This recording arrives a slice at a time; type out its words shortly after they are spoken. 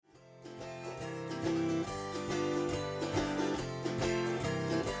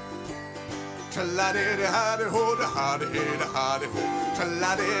Tra-la-di-di-hi-di-ho, da-hi-di-hi-di-hi-di-ho.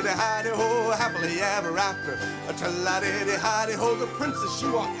 Tra-la-di-di-hi-di-ho, happily ever after. Tra-la-di-di-hi-di-ho, the princess, she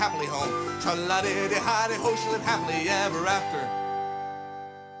walked happily home. Tra-la-di-di-hi-di-ho, she lived happily ever after.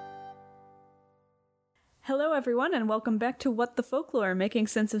 Hello, everyone, and welcome back to What the Folklore, Making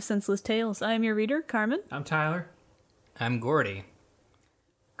Sense of Senseless Tales. I am your reader, Carmen. I'm Tyler. I'm Gordy.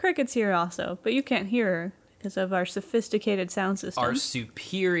 Cricket's here also, but you can't hear her because of our sophisticated sound system. Our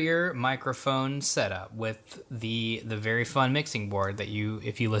superior microphone setup with the very fun mixing board that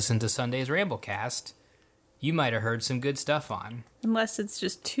if you listen to Sunday's Ramblecast, you might have heard some good stuff on. Unless it's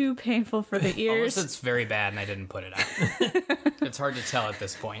just too painful for the ears. Unless it's very bad and I didn't put it out. It's hard to tell at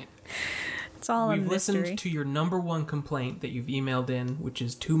this point. It's all a mystery. We've listened to your number one complaint that you've emailed in, which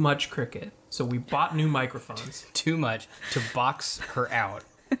is too much cricket. So we bought new microphones. Too much to box her out.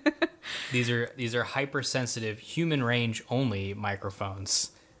 These are hypersensitive, human range only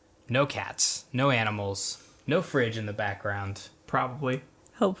microphones. No cats, no animals, no fridge in the background. Probably.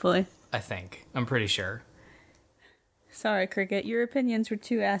 Hopefully. I think. I'm pretty sure. Sorry, Cricket. Your opinions were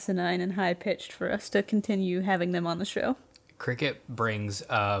too asinine and high-pitched for us to continue having them on the show. Cricket brings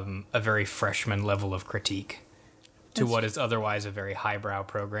a very freshman level of critique to what is otherwise a very highbrow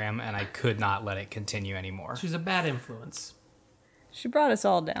program, and I could not let it continue anymore. She's a bad influence. She brought us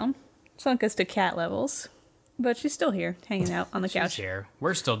all down. Sunk us to cat levels. But she's still here, hanging out on the couch. She's here.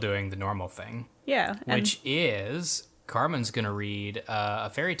 We're still doing the normal thing. Yeah. Which is, Carmen's going to read a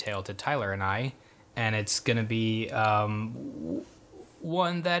fairy tale to Tyler and I, and it's going to be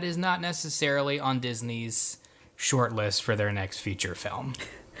one that is not necessarily on Disney's short list for their next feature film.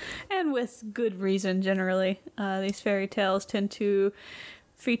 And with good reason, generally. These fairy tales tend to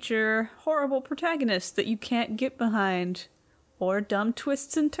feature horrible protagonists that you can't get behind, or dumb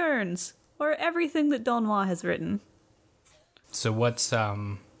twists and turns, or everything that Don Juan has written. So what's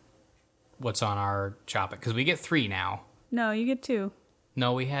on our chopping? Because we get 3 now. No, you get 2.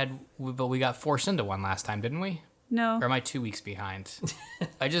 No, but we got forced into one last time, didn't we? No. Or am I 2 weeks behind?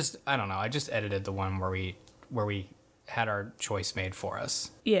 I don't know. I just edited the one where we had our choice made for us.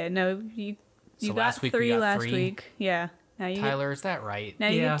 Yeah, no, you so got 3 last week. Yeah. Now you Tyler, is that right? Now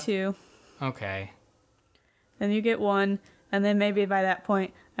you get 2. Okay. Then you get 1, and then maybe by that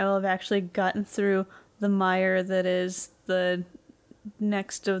point I will have actually gotten through the mire that is the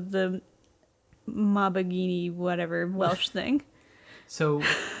next of the Mabagini whatever Welsh thing. So,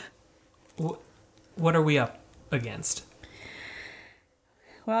 what are we up against?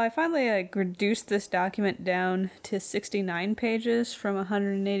 Well, I finally reduced this document down to 69 pages from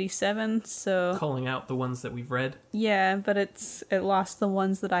 187, so... Calling out the ones that we've read? Yeah, but it lost the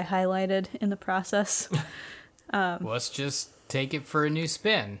ones that I highlighted in the process. Let's just take it for a new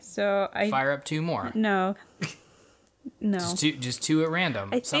spin. So Fire up 2 more. No. Just 2 at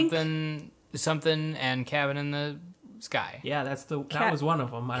random. Something and Cabin in the Sky. Yeah, that was one of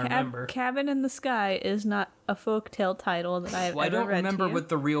them. I remember. Cabin in the Sky is not a folktale title that I have ever read. I don't remember to you. what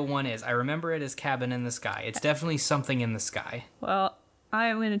the real one is. I remember it as Cabin in the Sky. It's definitely something in the sky. Well, I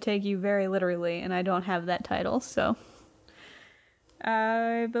am going to take you very literally, and I don't have that title, so...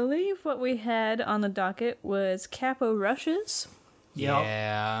 I believe what we had on the docket was Capo Rushes. Yep.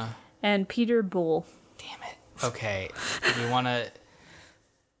 Yeah. And Peter Bull. Damn it. Okay. We want to...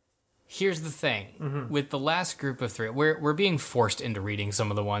 Here's the thing. Mm-hmm. With the last group of 3, we're being forced into reading some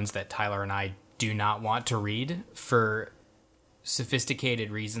of the ones that Tyler and I do not want to read for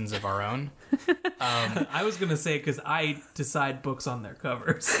sophisticated reasons of our own. I was going to say because I decide books on their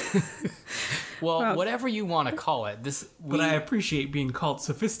covers. Well, whatever you want to call it. But I appreciate being called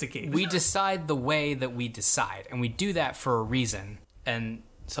sophisticated. We decide the way that we decide, and we do that for a reason. And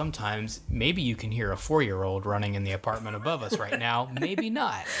sometimes, maybe you can hear a 4-year-old running in the apartment above us right now. Maybe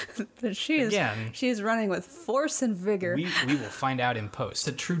not. But she is running with force and vigor. We will find out in post.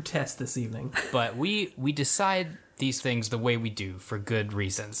 It's a true test this evening. But we decide these things the way we do for good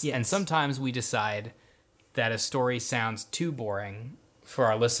reasons. Yes. And sometimes we decide that a story sounds too boring for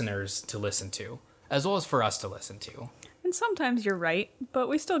our listeners to listen to, as well as for us to listen to. And sometimes you're right, but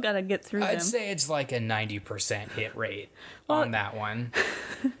we still got to get through them. I'd say it's like a 90% hit rate on that one.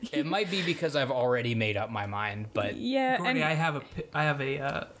 It might be because I've already made up my mind, but... Yeah, Gordy, I have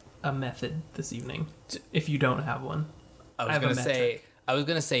a method this evening, if you don't have one. I was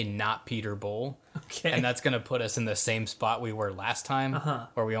gonna say not Peter Bull. Okay. And that's gonna put us in the same spot we were last time,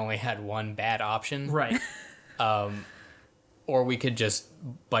 where we only had one bad option. Right. Or we could just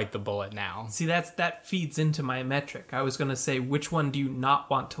bite the bullet now. See, that feeds into my metric. I was gonna say, which one do you not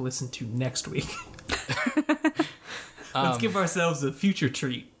want to listen to next week? Let's give ourselves a future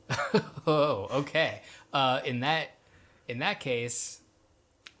treat. Oh, okay. In that case,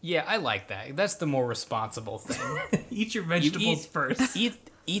 Yeah, I like that. That's the more responsible thing. Eat your vegetables first.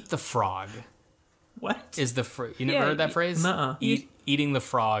 Eat the frog. What? Is the you never heard that phrase? Nuh-uh. Eating the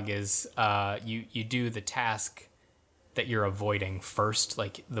frog is you do the task that you're avoiding first,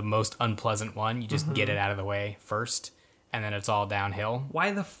 like the most unpleasant one. You just get it out of the way first, and then it's all downhill.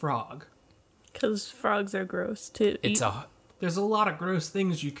 Why the frog? Because frogs are gross to eat. There's a lot of gross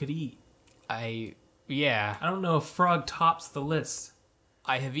things you could eat. Yeah. I don't know if frog tops the list.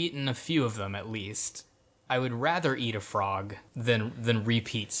 I have eaten a few of them at least. I would rather eat a frog than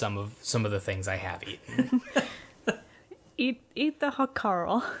repeat some of the things I have eaten. Eat the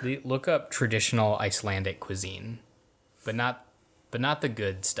hakarl. Look up traditional Icelandic cuisine, but not the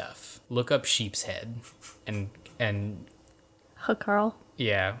good stuff. Look up sheep's head, and Hakarl.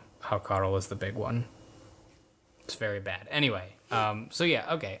 yeah, hakarl is the big one. It's very bad. Anyway, so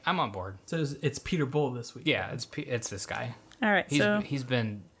yeah, okay, I'm on board. So it's Peter Bull this week. Yeah, it's this guy. All right, He's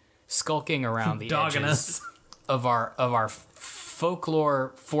been skulking around the Dogging edges us. of our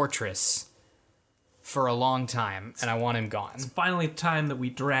folklore fortress for a long time, and I want him gone. Finally time that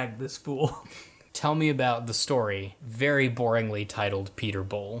we drag this fool. Tell me about the story, very boringly titled Peter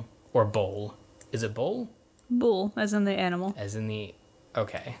Bull, or Bull. Is it Bull? bull, as in the animal. As in the...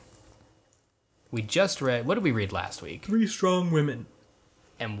 Okay. We just read... What did we read last week? 3 strong women.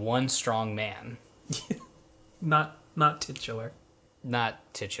 And 1 strong man. Not titular.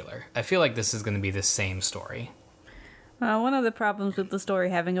 Not titular. I feel like this is going to be the same story. One of the problems with the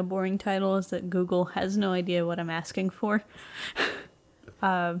story having a boring title is that Google has no idea what I'm asking for.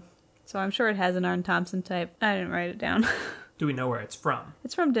 So I'm sure it has an Arne Thompson type. I didn't write it down. Do we know where it's from?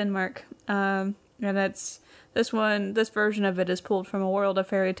 It's from Denmark. And it's this version of it is pulled from A World of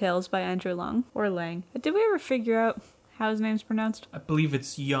Fairy Tales by Andrew Lang. Or Lang. Did we ever figure out how his name's pronounced? I believe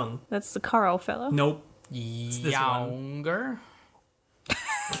it's Young. That's the Carl fellow. Nope. this one. Younger.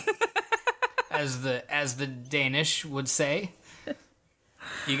 as the Danish would say.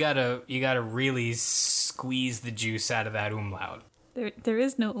 You gotta really squeeze the juice out of that umlaut. There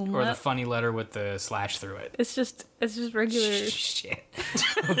is no umlaut. Or the funny letter with the slash through it. It's just regular. Shit.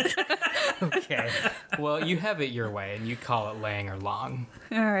 Okay. Well, you have it your way, and you call it Lang or Long.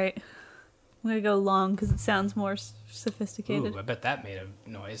 All right. I'm gonna go long because it sounds more sophisticated. Ooh, I bet that made a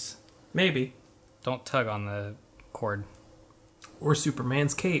noise. Maybe. Don't tug on the cord. Or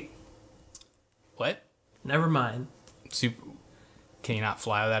Superman's cape. What? Never mind. Can you not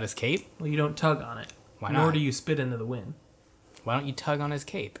fly without his cape? Well, you don't tug on it. Why Nor not? do you spit into the wind. Why don't you tug on his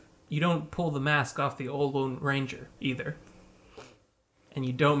cape? You don't pull the mask off the old Lone Ranger, either. And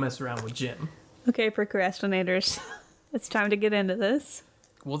you don't mess around with Jim. Okay, procrastinators. It's time to get into this.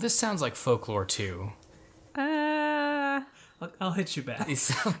 Well, this sounds like folklore too. I'll hit you back. These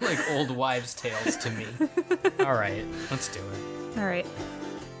sound like old wives' tales to me. All right, let's do it. All right.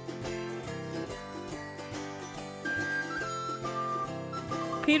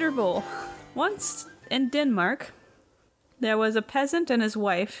 Peter Bull. Once in Denmark, there was a peasant and his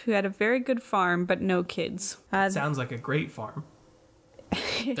wife who had a very good farm but no kids. Sounds like a great farm.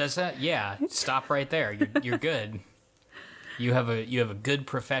 Does that? Yeah. Stop right there. You're good. You have a good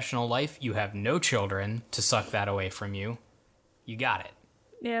professional life. You have no children to suck that away from you. You got it.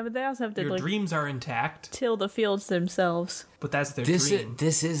 Yeah, but they also have to Your dreams are intact, till the fields themselves. but that's their dream.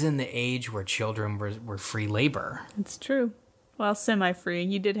 This is in the age where children were free labor. It's true. Well, semi-free.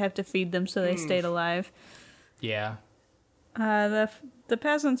 You did have to feed them so they stayed alive. Yeah. The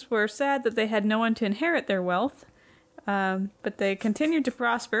peasants were sad that they had no one to inherit their wealth, but they continued to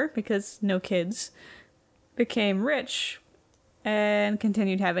prosper because no kids, became rich, and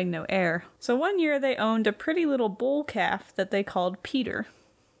continued having no heir. So one year they owned a pretty little bull calf that they called Peter.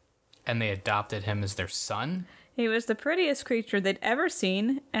 And they adopted him as their son? He was the prettiest creature they'd ever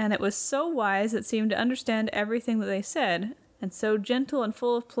seen, and it was so wise it seemed to understand everything that they said, and so gentle and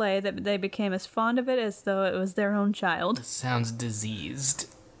full of play that they became as fond of it as though it was their own child. Sounds diseased.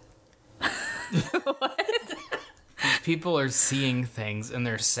 What? These people are seeing things in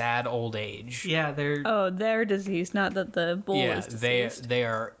their sad old age. Yeah, they're... Oh, they're diseased, not that the bull is diseased.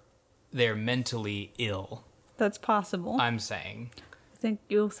 they're mentally ill. That's possible. I'm saying. I think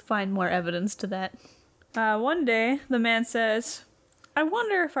you'll find more evidence to that. One day, the man says, "I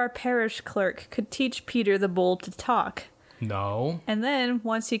wonder if our parish clerk could teach Peter the bull to talk. No. And then,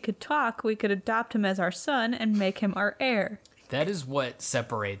 once he could talk, we could adopt him as our son and make him our heir." That is what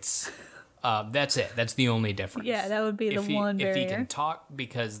separates... that's it. That's the only difference. Yeah, that would be one barrier. If he can talk,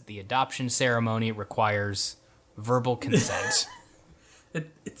 because the adoption ceremony requires verbal consent.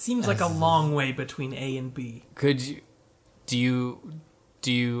 It seems like a long way between A and B. Could you...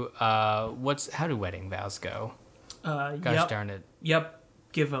 Do you... how do wedding vows go? Gosh Yep. darn it. Yep.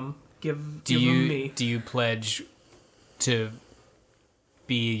 Give him Do you me. do you pledge to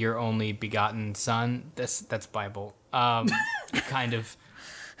be your only begotten son? That's Bible. Kind of.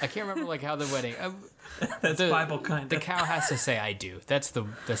 I can't remember like how the wedding. That's Bible kind The of. cow has to say "I do." That's the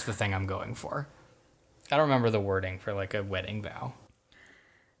thing I'm going for. I don't remember the wording for like a wedding vow.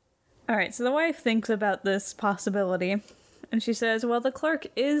 All right, so the wife thinks about this possibility, and she says, well, the clerk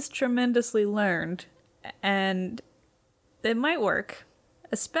is tremendously learned, and it might work,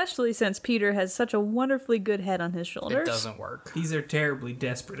 especially since Peter has such a wonderfully good head on his shoulders. It doesn't work. These are terribly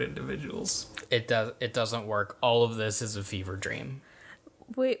desperate individuals. It doesn't work. All of this is a fever dream.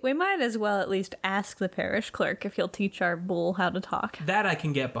 We might as well at least ask the parish clerk if he'll teach our bull how to talk. That I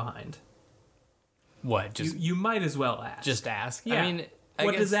can get behind. What? You might as well ask. Just ask. Yeah. I mean,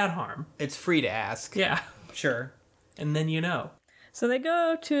 what does that harm? It's free to ask. Yeah. Sure. And then you know. So they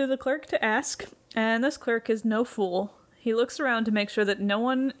go to the clerk to ask, and this clerk is no fool. He looks around to make sure that no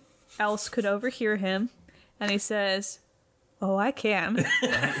one else could overhear him, and he says, oh, I can.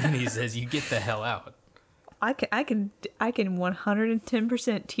 And he says, "You get the hell out." I can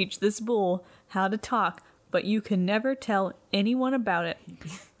 110% teach this bull how to talk, but you can never tell anyone about it.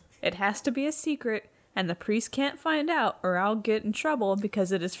 It has to be a secret, and the priest can't find out, or I'll get in trouble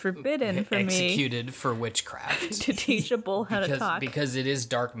because it is forbidden for me Executed for witchcraft. to teach a bull how to talk. Because it is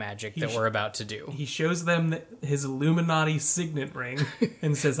dark magic that we're about to do. He shows them his Illuminati signet ring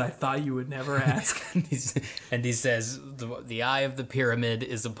and says, I thought you would never ask. And he says, the eye of the pyramid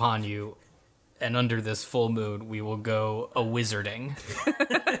is upon you, and under this full moon we will go a wizarding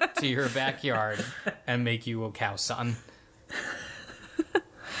to your backyard and make you a cow son.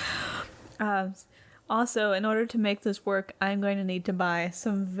 Also, in order to make this work, I'm going to need to buy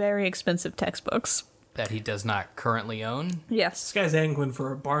some very expensive textbooks. That he does not currently own. This Yes. guy's angling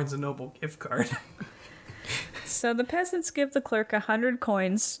for a Barnes & Noble gift card. So the peasants give the clerk 100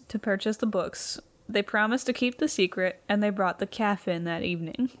 coins to purchase the books. They promise to keep the secret, and they brought the calf in that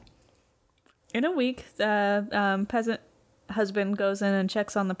evening. In a week, the peasant husband goes in and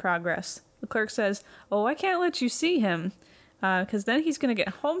checks on the progress. The clerk says, oh, I can't let you see him, because then he's going to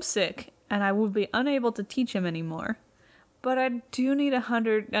get homesick, and I will be unable to teach him anymore. But I do need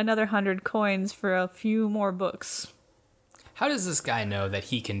another 100 coins for a few more books. How does this guy know that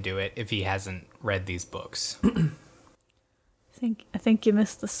he can do it if he hasn't read these books? I think you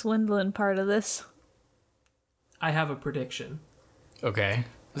missed the swindling part of this. I have a prediction. Okay.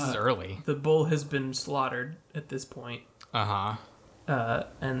 This is early. The bull has been slaughtered at this point. Uh-huh.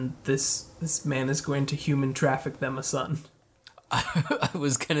 And this man is going to human traffic them a son. I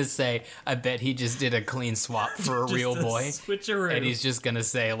was gonna say, I bet he just did a clean swap for a Just real a boy. switcheroo. And he's just gonna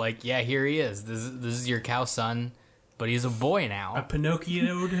say, like, yeah, here he is. This is your cow son, but he's a boy I now.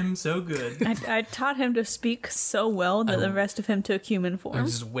 Pinocchio'd him so good. I taught him to speak so well that the rest of him took human I form.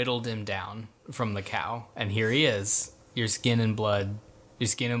 just whittled him down from the cow, and here he is, your skin and blood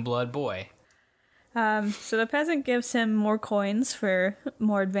boy. So the peasant gives him more coins for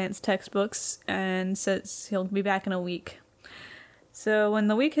more advanced textbooks and says he'll be back in a week. So when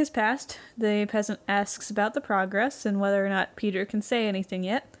the week has passed, the peasant asks about the progress and whether or not Peter can say anything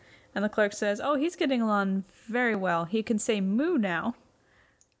yet. And the clerk says, oh, he's getting along very well. He can say moo now.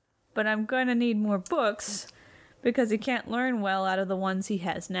 But I'm going to need more books because he can't learn well out of the ones he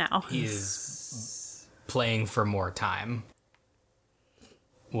has now. He is playing for more time.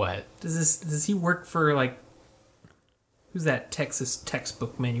 What? Does he work for, like, who's that Texas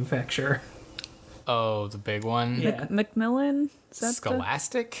textbook manufacturer? Oh, the big one? Yeah. Macmillan? Is that the-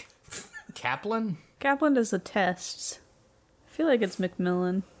 Scholastic? Kaplan? Kaplan does the tests. I feel like it's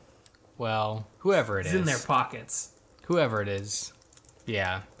Macmillan. Well, whoever it It's is. in their pockets. Whoever it is.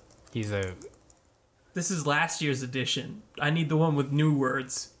 Yeah. He's a... This is last year's edition. I need the one with new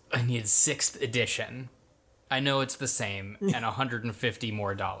words. I need 6th edition. I know it's the same, and $150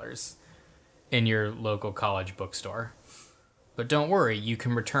 more in your local college bookstore. But don't worry, you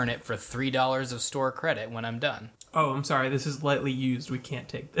can return it for $3 of store credit when I'm done. Oh, I'm sorry. This is lightly used. We can't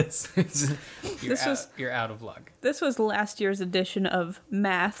take this. You're out of luck. This was last year's edition of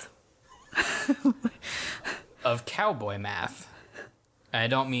Math. Of cowboy math. I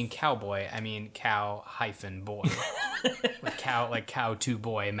don't mean cowboy, I mean cow-boy. like cow to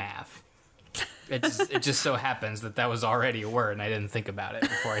boy math. It just so happens that was already a word and I didn't think about it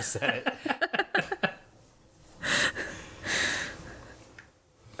before I said it.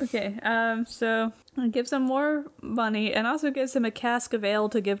 Okay, so it gives him more money and also gives him a cask of ale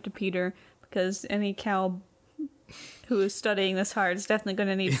to give to Peter because any cow who is studying this hard is definitely going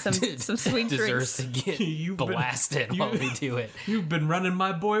to need some sweet Deserves drinks. to get You've been- blasted while we do it. You've been running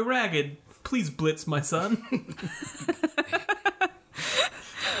my boy ragged. Please blitz my son.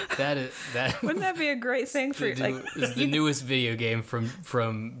 that. Wouldn't that be a great thing for is the newest video game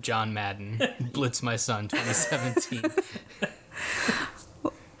from John Madden, Blitz My Son 2017.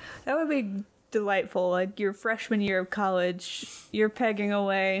 That would be delightful. Like your freshman year of college, you're pegging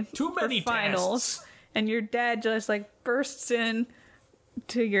away Too many for finals, tests. and your dad just like bursts in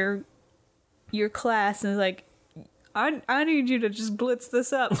to your class and is like, I need you to just blitz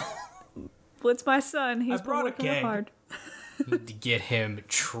this up. Blitz my son. He's been brought a working keg. hard. Need to get him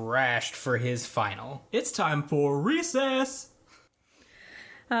trashed for his final. It's time for recess.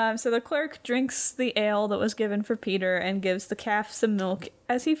 So the clerk drinks the ale that was given for Peter and gives the calf some milk,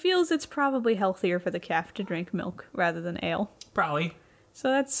 as he feels it's probably healthier for the calf to drink milk rather than ale. Probably. So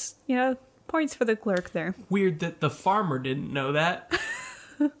that's, points for the clerk there. Weird that the farmer didn't know that.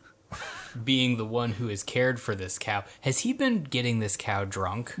 Being the one who has cared for this cow, has he been getting this cow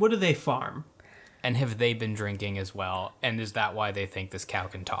drunk? What do they farm? And have they been drinking as well? And is that why they think this cow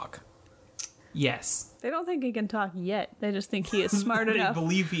can talk? Yes. They don't think he can talk yet. They just think he is smart They enough.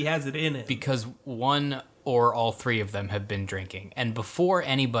 believe he has it in it. Because one or all three of them have been drinking. And before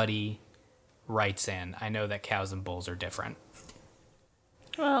anybody writes in, I know that cows and bulls are different.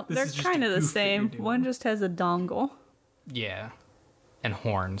 Well, This they're is just kind a of the goof that you're same. doing. One just has a dongle. Yeah. And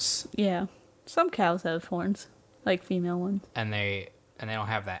horns. Yeah. Some cows have horns, like female ones. And they don't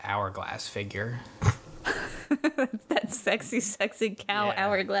have that hourglass figure. That sexy cow Yeah.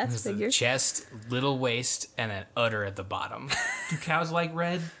 hourglass There's figure. a chest, little waist, and an udder at the bottom. Do cows like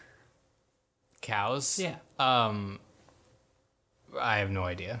red? Cows? Yeah. I have no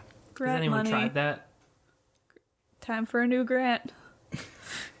idea. Has Grant anyone money. tried that? Time for a new grant.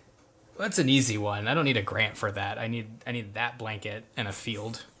 That's an easy one. I don't need a grant for that. I need that blanket and a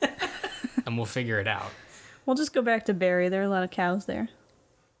field. And we'll figure it out. We'll just go back to Barry. There are a lot of cows there.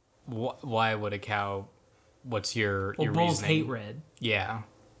 Why would a cow... What's your Well, bulls reasoning? hate red. Yeah.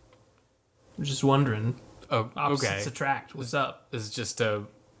 I'm just wondering. Oh, Opposites okay. attract. What's up? This is just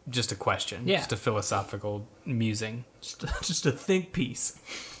a question. Yeah. Just a philosophical musing. Just a think piece.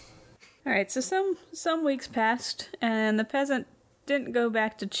 All right, so some weeks passed, and the peasant didn't go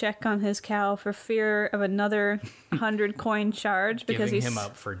back to check on his cow for fear of another 100 coin charge because Giving he's him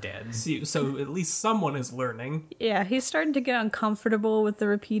up for dead. So at least someone is learning. Yeah, he's starting to get uncomfortable with the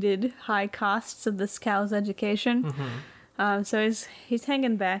repeated high costs of this cow's education. So he's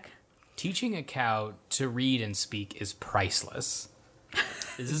hanging back. Teaching a cow to read and speak is priceless.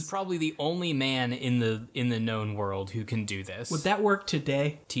 This is probably the only man in the known world who can do this. Would that work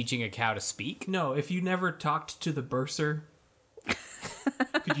today? Teaching a cow to speak? No, if you never talked to the bursar,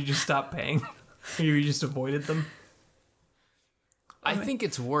 could you just stop paying? Or you just avoided them? I think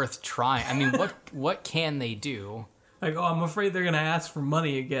it's worth trying. I mean, what can they do? Like, oh, I'm afraid they're gonna ask for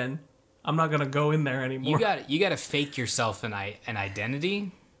money again. I'm not gonna go in there anymore. You got to fake yourself an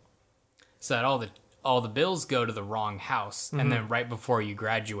identity, so that all the bills go to the wrong house, and then right before you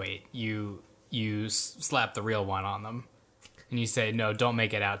graduate, you slap the real one on them, and you say, "No, don't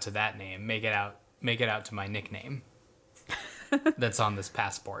make it out to that name. Make it out to my nickname that's on this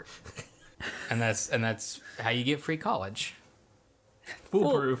passport." And that's how you get free college.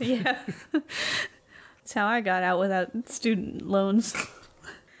 Foolproof. Yeah. That's how I got out without student loans.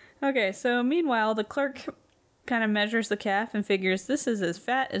 Okay, so meanwhile, the clerk kind of measures the calf and figures this is as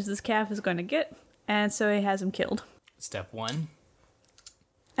fat as this calf is going to get, and so he has him killed. Step 1.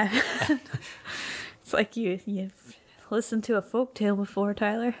 It's like you've listened to a folktale before,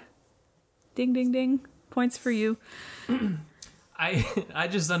 Tyler. Ding, ding, ding. Points for you. I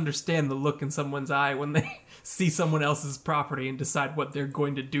just understand the look in someone's eye when they see someone else's property and decide what they're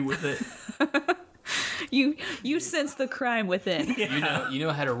going to do with it. You sense the crime within. You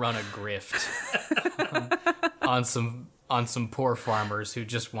know how to run a grift on some poor farmers who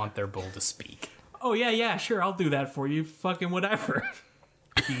just want their bull to speak. Oh yeah, sure, I'll do that for you. Fucking whatever.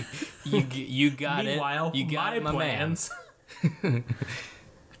 You got Meanwhile, it. You got it, my plans. All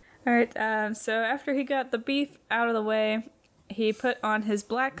right, so after he got the beef out of the way, he put on his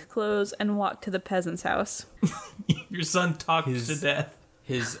black clothes and walked to the peasant's house. Your son talked to death.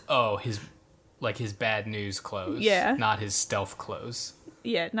 His bad news clothes. Yeah. Not his stealth clothes.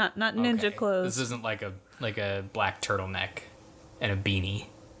 Yeah, not ninja Okay. clothes. This isn't like a black turtleneck and a beanie.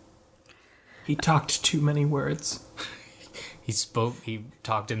 He talked too many words. He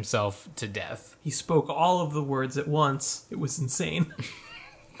talked himself to death. He spoke all of the words at once. It was insane.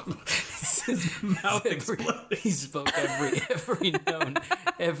 His mouth exploded. He spoke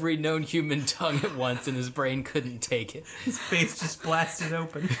every known human tongue at once, and his brain couldn't take it. His face just blasted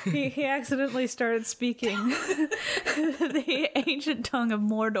open. He accidentally started speaking the ancient tongue of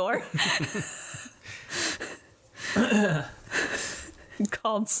Mordor.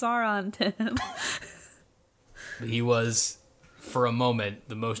 called Sauron to him. He was, for a moment,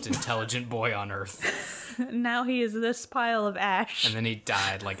 the most intelligent boy on Earth. Now he is this pile of ash. And then he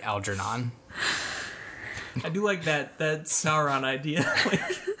died like Algernon. I do like that Sauron idea. Like,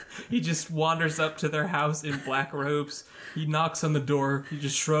 he just wanders up to their house in black robes. He knocks on the door. He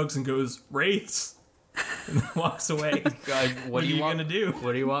just shrugs and goes, "Wraiths," and then walks away. God, What are you gonna do?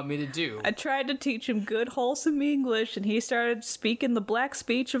 What do you want me to do? I tried to teach him good, wholesome English, and he started speaking the black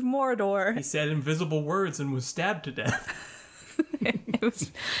speech of Mordor. He said invisible words and was stabbed to death. It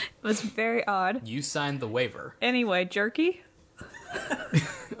was very odd. You signed the waiver. Anyway, jerky?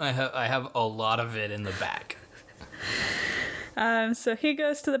 I have a lot of it in the back. So he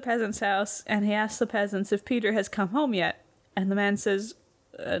goes to the peasant's house, and he asks the peasants if Peter has come home yet. And the man says,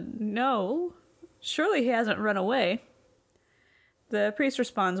 no, surely he hasn't run away. The priest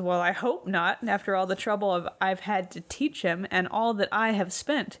responds, well, I hope not, after all the trouble I've had to teach him, and all that I have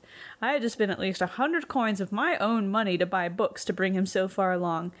spent. I had to spend at least 100 coins of my own money to buy books to bring him so far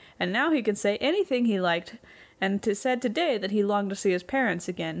along, and now he can say anything he liked, and said today that he longed to see his parents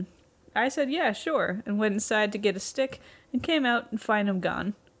again. I said, yeah, sure, and went inside to get a stick, and came out and find him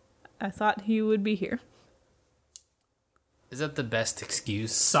gone. I thought he would be here. Is that the best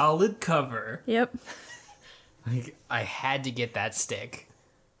excuse? Solid cover. Yep. Like, I had to get that stick.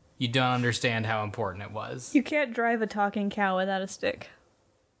 You don't understand how important it was. You can't drive a talking cow without a stick.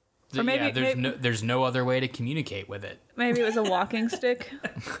 Or maybe- yeah, maybe- there's no other way to communicate with it. Maybe it was a walking stick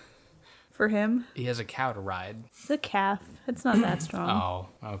for him. He has a cow to ride. It's a calf. It's not that strong.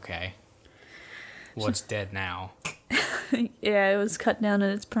 Oh, okay. Well, it's dead now. Yeah, it was cut down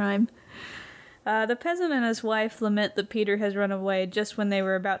in its prime. The peasant and his wife lament that Peter has run away just when they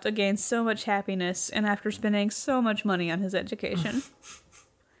were about to gain so much happiness and after spending so much money on his education.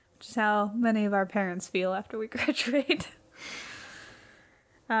 Which is how many of our parents feel after we graduate.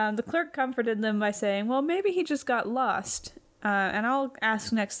 The clerk comforted them by saying, well, maybe he just got lost. And I'll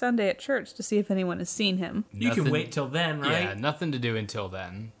ask next Sunday at church to see if anyone has seen him. You can wait till then, right? Yeah, nothing to do until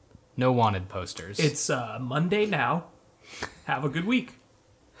then. No wanted posters. It's Monday now. Have a good week.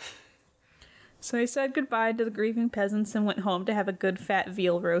 So he said goodbye to the grieving peasants and went home to have a good fat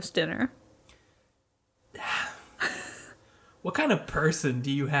veal roast dinner. What kind of person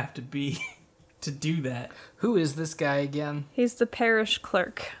do you have to be to do that? Who is this guy again? He's the parish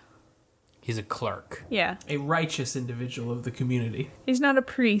clerk. He's a clerk. Yeah. A righteous individual of the community. He's not a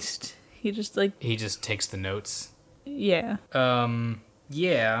priest. He just, He just takes the notes. yeah.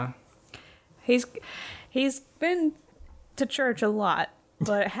 Yeah. He's been to church a lot,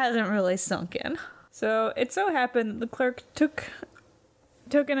 but it hasn't really sunk in. So it so happened the clerk took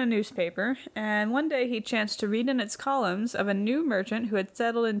in a newspaper, and one day he chanced to read in its columns of a new merchant who had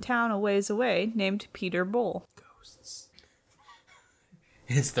settled in town a ways away named Peter Bull. Ghosts.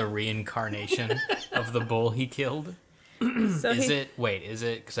 It's the reincarnation of the bull he killed. So Is it?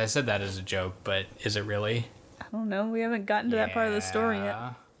 Because I said that as a joke, but is it really? I don't know, we haven't gotten to that part of the story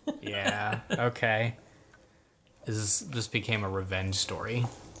yet. Yeah, okay. This became a revenge story.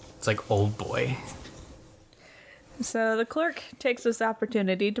 It's like Old Boy. So the clerk takes this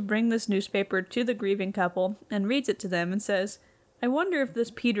opportunity to bring this newspaper to the grieving couple and reads it to them and says, I wonder if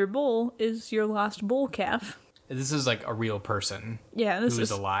this Peter Bull is your lost bull calf. This is like a real person Yeah, this who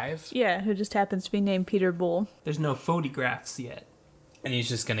is is alive, Yeah, who just happens to be named Peter Bull. There's no photographs yet. and he's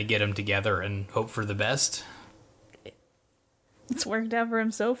just gonna get them together and hope for the best. It's worked out for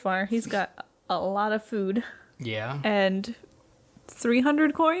him so far. He's got a lot of food Yeah. and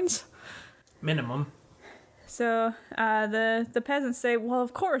 300 coins. Minimum. So the peasants say, well,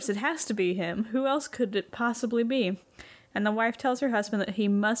 of course, it has to be him. Who else could it possibly be? And the wife tells her husband that he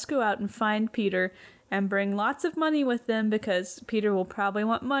must go out and find Peter and bring lots of money with them because Peter will probably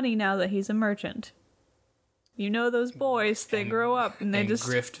want money now that he's a merchant. You know those boys, they grow up and they just...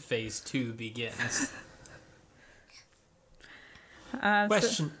 Grift phase 2 begins.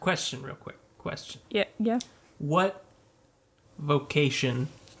 Question real quick. Question. Yeah. What vocation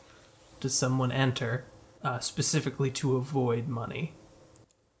does someone enter specifically to avoid money?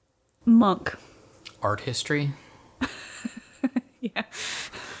 Monk. Art history. Yeah.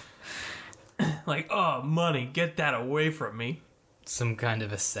 Like, oh, money, get that away from me. Some kind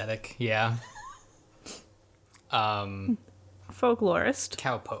of ascetic. Yeah. Folklorist.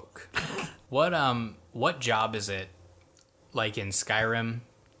 Cowpoke. What job is it, like in Skyrim,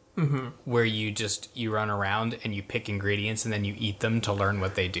 where you run around and you pick ingredients and then you eat them to learn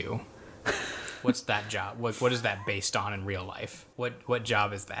what they do? What's that job? What is that based on in real life? What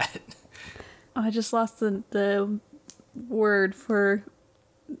job is that? I just lost the word for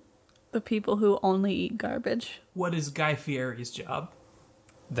the people who only eat garbage. What is Guy Fieri's job?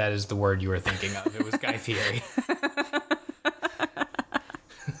 That is the word you were thinking of. It was Guy Fieri.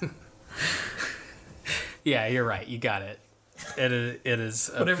 Yeah, you're right. You got it. It is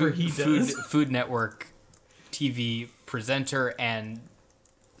a Whatever he does. Food Network TV presenter and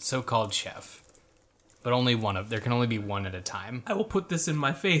so-called chef. But only one of. There can only be one at a time. I will put this in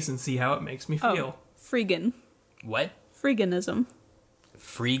my face and see how it makes me feel. Freegan. What? Freeganism.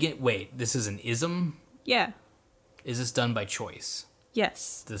 Freegan? Wait, this is an ism? Yeah. Is this done by choice?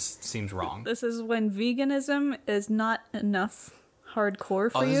 Yes. This seems wrong. This is when veganism is not enough hardcore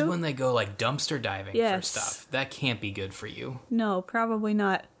for Oh, this you. is when they go like dumpster diving for Yes. stuff. That can't be good for you. No, probably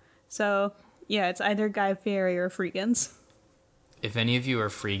not. So, yeah, it's either Guy Fieri or Freegans. If any of you are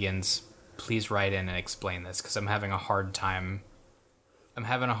freegans, please write in and explain this because I'm having a hard time. I'm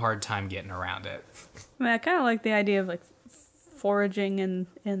having a hard time getting around it. I mean, I kind of like the idea of like foraging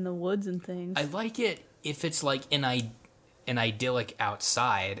in the woods and things. I like it if it's like an idyllic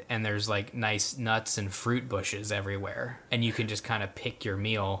outside and there's like nice nuts and fruit bushes everywhere and you can just kind of pick your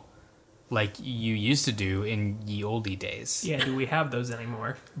meal like you used to do in ye olde days. Yeah, do we have those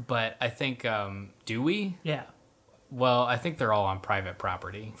anymore? But I think, do we? Yeah, Well, I think they're all on private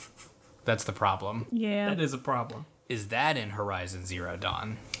property. That's the problem. Yeah. that is a problem. Is that in Horizon Zero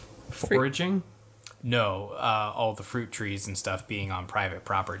Dawn? Foraging? No, all the fruit trees and stuff being on private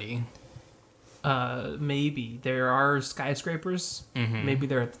property. Maybe. There are skyscrapers. Maybe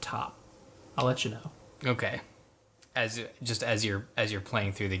they're at the top. I'll let you know. Okay. As you're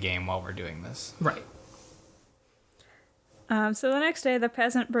playing through the game while we're doing this. Right. So the next day, the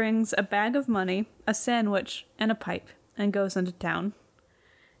peasant brings a bag of money, a sandwich, and a pipe, and goes into town.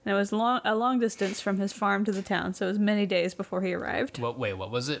 And it was a long distance from his farm to the town, so it was many days before he arrived. Wait,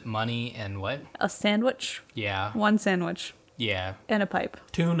 what was it? Money and what? A sandwich, Yeah. one sandwich, Yeah. and a pipe.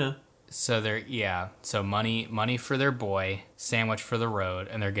 Tuna. So so money for their boy, sandwich for the road,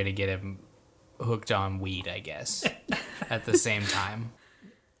 and they're gonna get him hooked on weed, I guess, at the same time.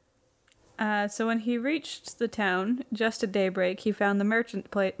 So when he reached the town, just at daybreak, he found the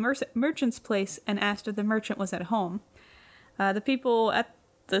merchant's place and asked if the merchant was at home. The people at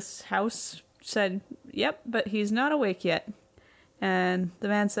this house said, "Yep, but he's not awake yet." And the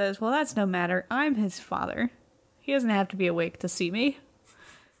man says, "Well, that's no matter. I'm his father. He doesn't have to be awake to see me.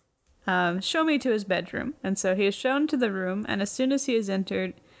 Show me to his bedroom." And so he is shown to the room, and as soon as he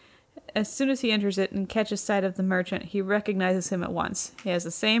enters it and catches sight of the merchant, he recognizes him at once. He has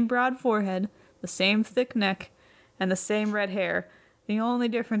the same broad forehead, the same thick neck, and the same red hair. The only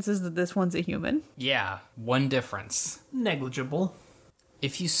difference is that this one's a human. Yeah, one difference. Negligible.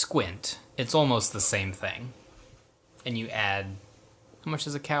 If you squint, it's almost the same thing. And you add, how much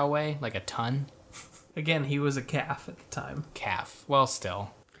does a cow weigh? Like a ton? Again, he was a calf at the time. Calf. Well,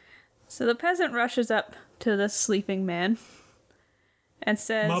 still. So the peasant rushes up to the sleeping man and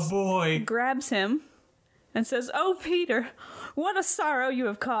says, My boy. grabs him and says, "Oh, Peter, what a sorrow you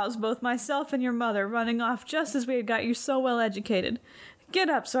have caused both myself and your mother, running off just as we had got you so well educated. Get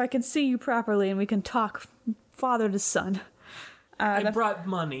up so I can see you properly and we can talk father to son." I brought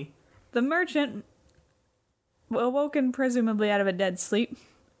money. The merchant, awoken presumably out of a dead sleep,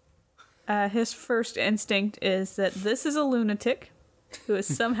 his first instinct is that this is a lunatic who has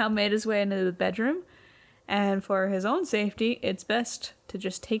somehow made his way into the bedroom, and for his own safety, it's best to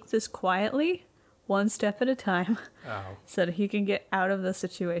just take this quietly, one step at a time, so that he can get out of the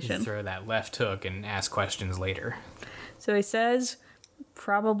situation. Throw that left hook and ask questions later. So he says,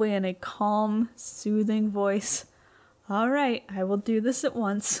 probably in a calm, soothing voice, "All right, I will do this at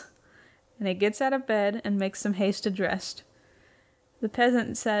once." And he gets out of bed and makes some haste to dress. The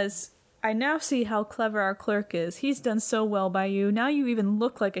peasant says, "I now see how clever our clerk is. He's done so well by you. Now you even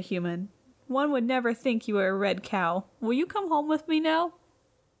look like a human. One would never think you were a red cow. Will you come home with me now?"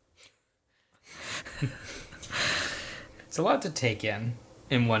 It's a lot to take in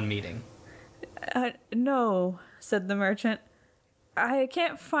one meeting. No, said the merchant. "I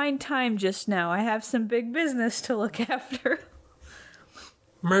can't find time just now. I have some big business to look after."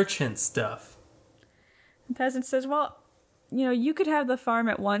 Merchant stuff. The peasant says, "Well, you could have the farm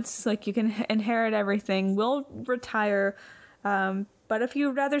at once. Like, you can inherit everything. We'll retire. But if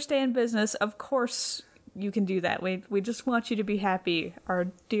you'd rather stay in business, of course you can do that. We just want you to be happy, our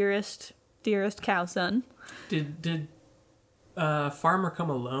dearest cow son." Did Farmer come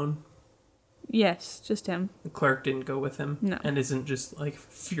alone? Yes, just him. The clerk didn't go with him? No. And isn't just, like,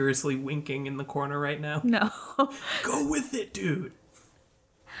 furiously winking in the corner right now? No. Go with it, dude!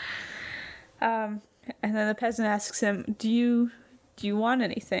 And then the peasant asks him, do you want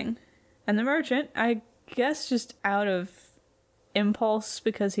anything? And the merchant, I guess just out of impulse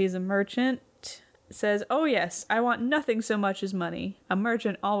because he's a merchant, says, "Oh yes, I want nothing so much as money. A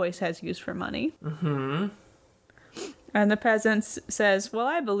merchant always has use for money." Mm-hmm. And the peasant says, "Well,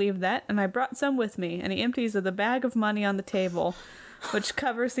 I believe that, and I brought some with me." And he empties the bag of money on the table, which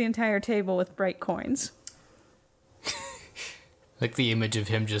covers the entire table with bright coins. Like the image of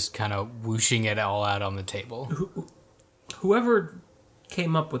him just kind of whooshing it all out on the table. Whoever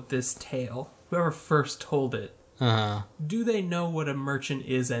came up with this tale, whoever first told it, do they know what a merchant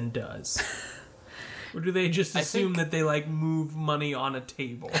is and does? Or do they just assume that they, like, move money on a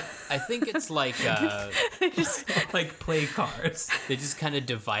table? I think it's like... Like play cards. They just kind of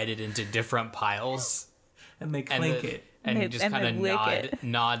divide it into different piles. And they clink it. And They- you just and kind they of lick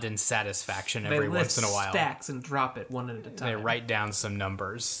nod in satisfaction They every lift once in a while. stacks and drop it one at a time. They write down some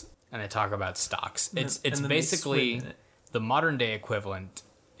numbers and they talk about stocks. It's and then they basically swim in it. the modern day equivalent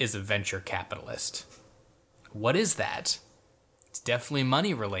is a venture capitalist. What is that? It's definitely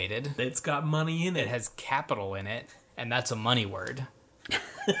money related. It's got money in It it. has capital in it, and that's a money word.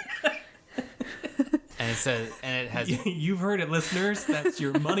 And it says, and it has, You've heard it, listeners. That's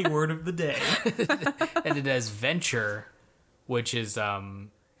your money word of the day. and it has venture, which is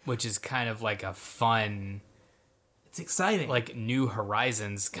kind of like a fun, It's exciting. like New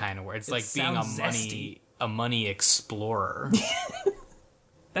Horizons kind of word. It's like being sounds zesty. a money explorer.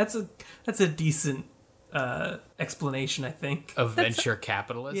 That's a decent explanation, I think. A venture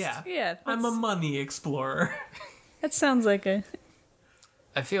capitalist. Yeah. Yeah, I'm a money explorer. that sounds like a...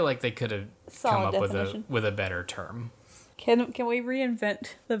 I feel like they could have come Solid up definition. with a better term. Can we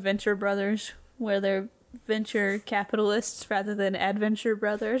reinvent the Venture Brothers, where they're venture capitalists rather than adventure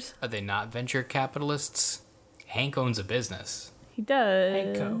brothers? Are they not venture capitalists? Hank owns a business. He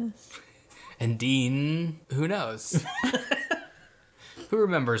does. Hanko. And Dean, who knows? Who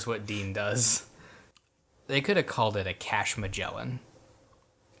remembers what Dean does? They could have called it a Cash Magellan.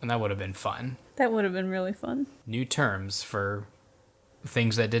 And that would have been fun. That would have been really fun. New terms for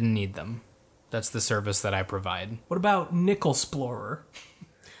things that didn't need them. That's the service that I provide. What about Nickel Splorer?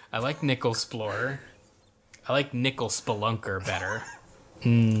 I like Nickel Splorer. I like Nickel Spelunker better.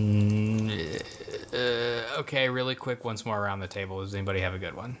 Okay, really quick, once more around the table. Does anybody have a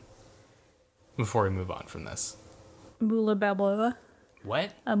good one? Before we move on from this. Mula Balboa.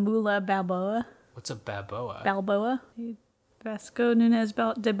 What? A Mula Balboa. What's a baboa? Balboa. Vasco Nunez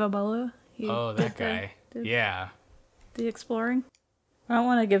de Balboa. He Oh, did that guy. did Yeah. the exploring. I don't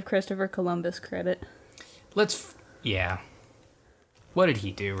want to give Christopher Columbus credit. Yeah. What did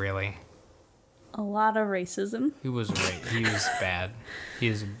he do, really? A lot of racism. He was bad. He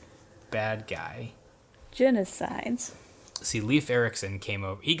was a bad guy. Genocides. See, Leif Erikson came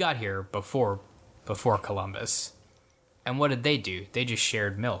over. He got here before Columbus. And what did they do? They just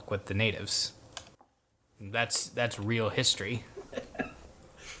shared milk with the natives. That's real history.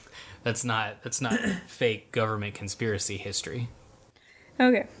 That's not fake government conspiracy history.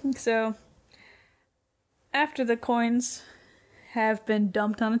 Okay, so after the coins have been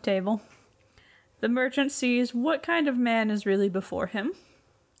dumped on a table, the merchant sees what kind of man is really before him.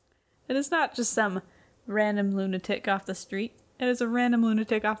 It is not just some random lunatic off the street. It is a random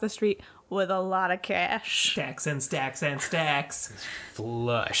lunatic off the street with a lot of cash. Stacks and stacks and stacks.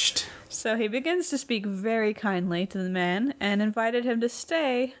 Flushed. So he begins to speak very kindly to the man and invited him to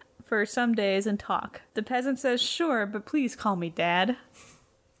stay for some days and talk. The peasant says, "Sure, but please call me Dad."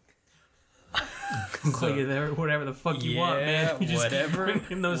 Call you there, whatever the fuck you want, man. You just keep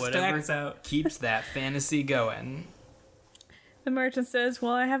bringing those stacks out. Keeps that fantasy going. The merchant says,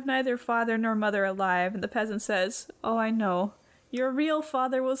 "Well, I have neither father nor mother alive." And the peasant says, "Oh, I know. Your real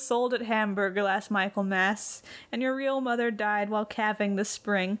father was sold at Hamburg last Michaelmas, and your real mother died while calving this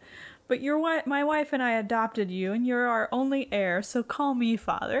spring. But my wife and I adopted you, and you're our only heir, so call me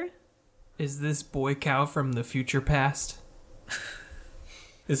father." Is this boy cow from the future past?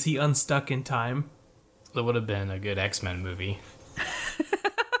 Is he unstuck in time? That would have been a good X-Men movie.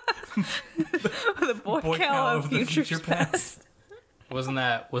 The boy cow of future past. Wasn't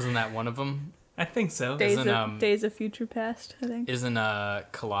that one of them? I think so. Days of Future Past, I think. Isn't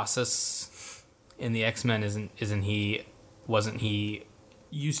Colossus in the X-Men? Wasn't he?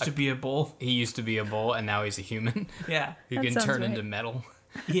 Used to be a bull. He used to be a bull, and now he's a human. Yeah. Who That can sounds turn right. into metal.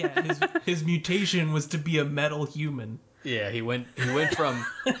 Yeah, his mutation was to be a metal human. Yeah, he went from,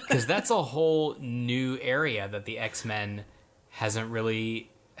 because that's a whole new area that the X-Men hasn't really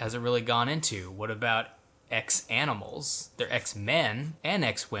gone into. What about X-Animals? They're X-Men and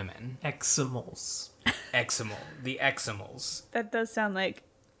X-Women. Eximals. The Eximals. That does sound like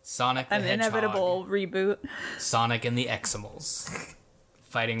Sonic the an Hedgehog. inevitable reboot. Sonic and the Eximals.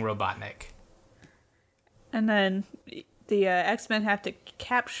 Fighting Robotnik. And then the X-Men have to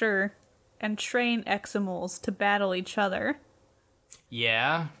capture and train Eximals to battle each other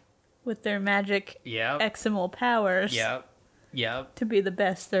Yeah. with their magic Yep. Eximal powers Yep. to be the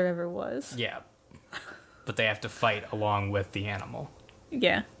best there ever was. Yeah. But they have to fight along with the animal.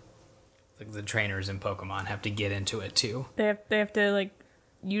 Yeah. Like the trainers in Pokemon have to get into it too. They have to like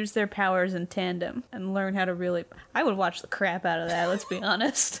use their powers in tandem and learn how to really. I would watch the crap out of that. Let's be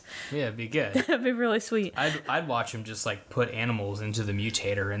honest. Yeah, it'd be good. That'd be really sweet. I'd watch him just like put animals into the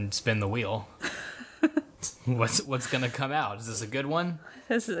mutator and spin the wheel. What's gonna come out? Is this a good one?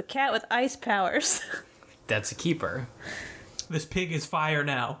 This is a cat with ice powers. That's a keeper. This pig is fire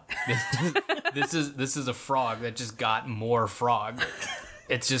now. This is a frog that just got more frog.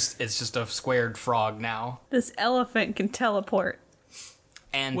 It's just a squared frog now This elephant can teleport.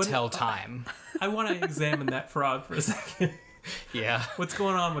 and What- tell time. I want to examine that frog for a second. Yeah. What's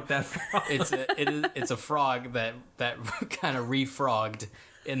going on with that frog? It's a frog that kind of refrogged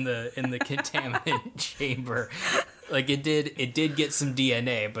in the contaminant chamber. Like it did get some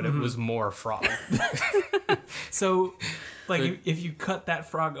DNA, but it was more frog. So, like, if you cut that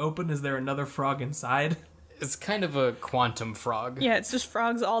frog open, is there another frog inside? It's kind of a quantum frog. Yeah, it's just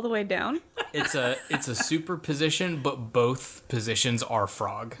frogs all the way down. It's a superposition, but both positions are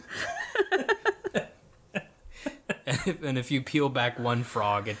frog. And if you peel back one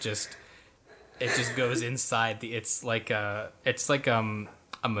frog, it just goes inside the. It's like a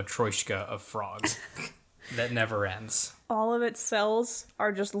matryoshka of frogs that never ends. All of its cells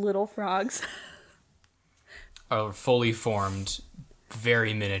are just little frogs. Are fully formed,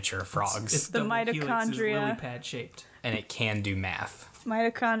 very miniature frogs, It's The double helix is mitochondria. lily pad shaped. and it can do math.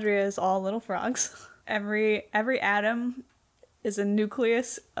 Mitochondria is all little frogs. Every atom is a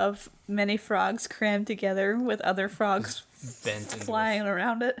nucleus of many frogs crammed together with other frogs Bent into a flying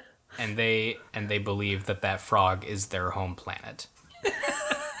around it. and they believe that frog is their home planet.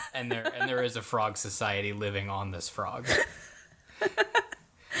 and there is a frog society living on this frog.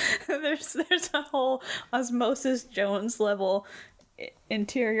 There's a whole Osmosis Jones level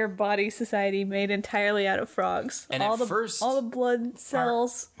interior body society made entirely out of frogs. And all at the first- all the blood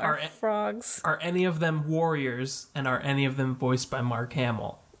cells are are- frogs. Are any of them warriors, and are any of them voiced by Mark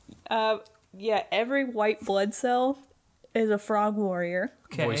Hamill? Yeah, every white blood cell is a frog warrior.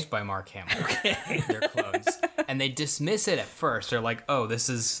 Okay. Voiced by Mark Hamill. They're clones. And they dismiss it at first. They're like, "Oh, this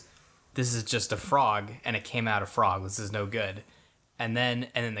is just a frog, and it came out of frog. This is no good." And then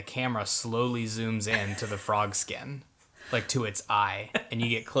the camera slowly zooms in to the frog skin, like to its eye, and you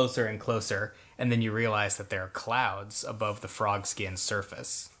get closer and closer, and then you realize that there are clouds above the frog skin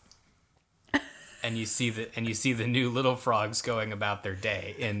surface. And you see the new little frogs going about their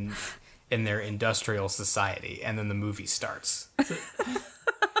day in their industrial society, and then the movie starts.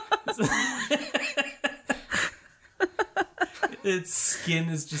 Its skin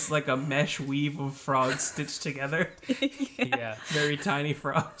is just like a mesh weave of frogs stitched together. Yeah. Very tiny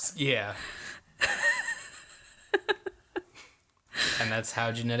frogs. Yeah. And that's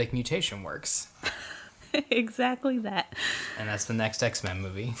how genetic mutation works. Exactly that. And that's the next X-Men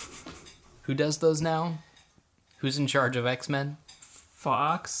movie. Who does those now? Who's in charge of X-Men?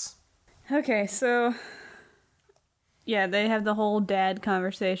 Fox. Okay, so yeah, they have the whole dad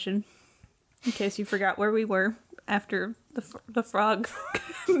conversation. In case you forgot where we were after the frog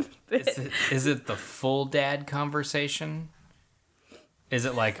bit. Is it the full dad conversation? Is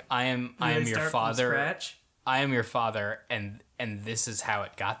it like I am Do they your start from father? scratch? I am your father, and this is how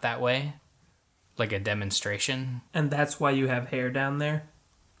it got that way? Like a demonstration? And that's why you have hair down there?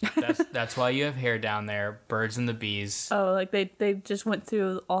 That's why you have hair down there, birds and the bees. Oh, like they just went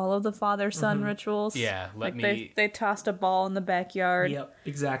through all of the father-son rituals. Yeah, let like me they tossed a ball in the backyard Yep,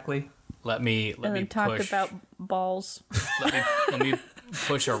 exactly. let me and then talked push about balls. let me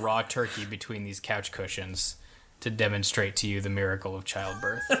push a raw turkey between these couch cushions to demonstrate to you the miracle of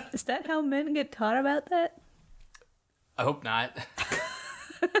childbirth. Is that how men get taught about that? I hope not.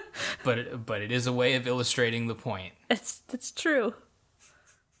 but it is a way of illustrating the point. It's true.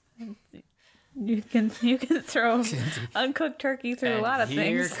 You can throw uncooked turkey through a lot of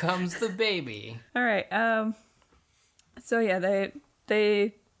here things. comes the baby. All right. So yeah,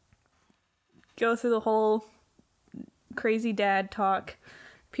 they go through the whole crazy dad talk.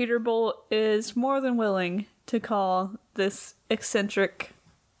 Peter Bolt is more than willing to call this eccentric,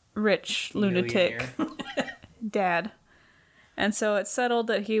 rich lunatic dad. And so it's settled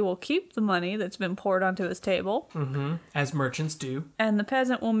that he will keep the money that's been poured onto his table, As merchants do. and the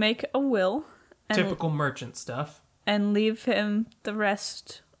peasant will make a will Typical merchant stuff. and leave him the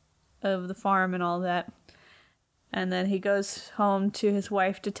rest of the farm and all that. And then he goes home to his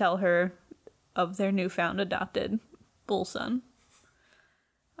wife to tell her of their newfound adopted bull son.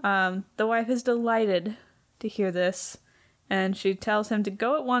 The wife is delighted to hear this, and she tells him to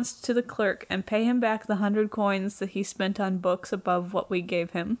go at once to the clerk and pay him back the 100 coins that he spent on books above what we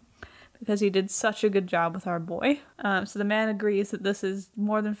gave him, because he did such a good job with our boy. So the man agrees that this is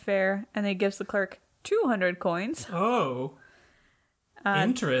more than fair, and he gives the clerk 200 coins. Oh.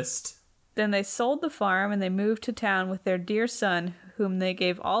 Interest. Then they sold the farm, and they moved to town with their dear son, whom they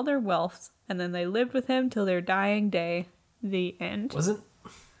gave all their wealth, and then they lived with him till their dying day. The end.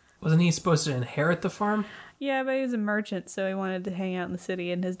 Wasn't he supposed to inherit the farm? Yeah, but he was a merchant, so he wanted to hang out in the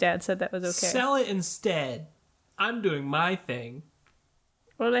city, and his dad said that was okay. Sell it instead. I'm doing my thing.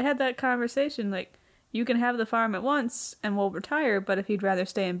 Well, they had that conversation, like, you can have the farm at once, and we'll retire, but if you'd rather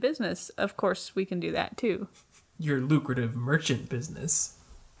stay in business, of course we can do that too. Your lucrative merchant business.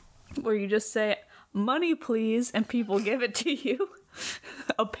 Where you just say, money please, and people give it to you.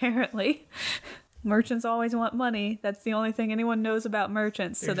 Apparently. Merchants always want money. That's the only thing anyone knows about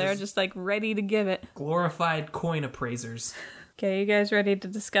merchants, so they're just like ready to give it. Glorified coin appraisers. Okay, you guys ready to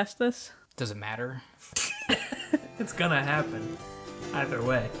discuss this? Does it matter? It's gonna happen. Either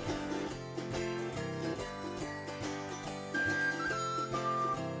way.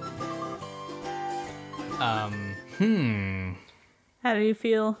 How do you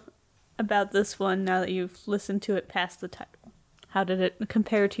feel about this one now that you've listened to it past the title? How did it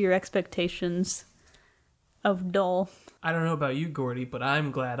compare to your expectations of dull? I don't know about you, Gordy, but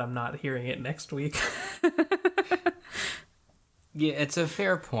I'm glad I'm not hearing it next week. Yeah, it's a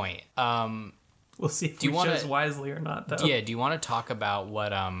fair point. We'll see if we chose wisely or not, though. Yeah, do you want to talk about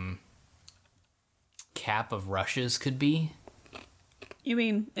what cap of rushes could be? You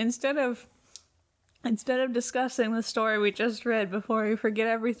mean instead of discussing the story we just read before we forget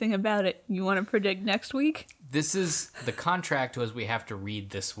everything about it, you want to predict next week? This is the contract was we have to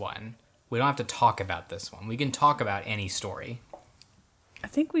read this one. We don't have to talk about this one. We can talk about any story. I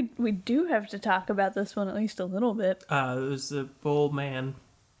think we do have to talk about this one at least a little bit. There's a bold man,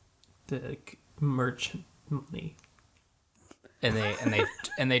 the merchant money, and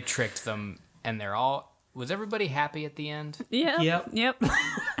they tricked them, and they're all. Was everybody happy at the end? Yeah. Yep.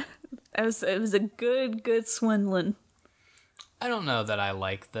 It was a good swindling. I don't know that I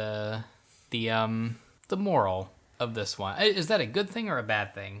like the moral of this one. Is that a good thing or a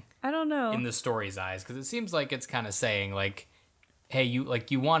bad thing? I don't know. In the story's eyes, because it seems like it's kind of saying like, hey,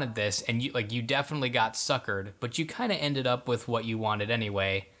 you wanted this, and you definitely got suckered, but you kind of ended up with what you wanted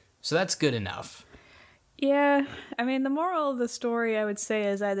anyway, so that's good enough. Yeah, I mean, the moral of the story, I would say,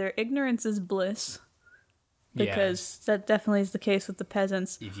 is either ignorance is bliss, because that definitely is the case with the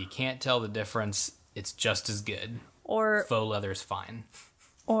peasants. If you can't tell the difference, it's just as good. Or faux leather's fine.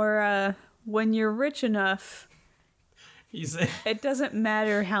 Or when you're rich enough, it doesn't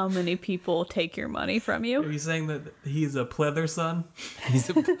matter how many people take your money from you. Are you saying that he's a pleather son? He's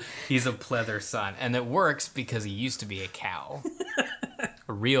a pleather son, and it works because he used to be a cow.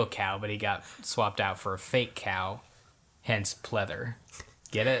 A real cow, but he got swapped out for a fake cow, hence pleather.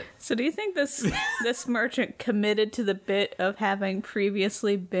 Get it? So do you think this merchant committed to the bit of having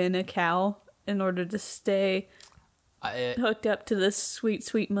previously been a cow in order to stay hooked up to this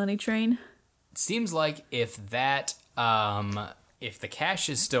sweet money train? It seems like if the cash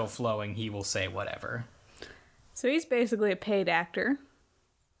is still flowing, he will say whatever. So he's basically a paid actor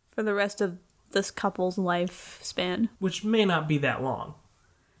for the rest of this couple's lifespan. Which may not be that long.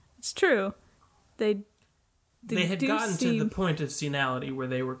 It's true. They had gotten to the point of senility where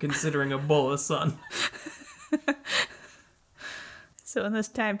they were considering a bull a son. So in this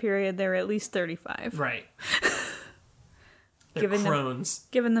time period, they're at least 35. Right. They're crones.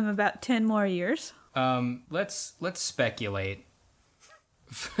 Giving them about 10 more years. Let's speculate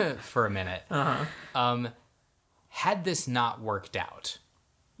for a minute. Had this not worked out,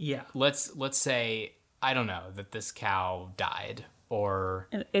 yeah. Let's say, I don't know, that this cow died, or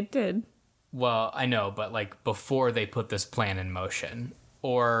it did. Well, I know, but like before they put this plan in motion,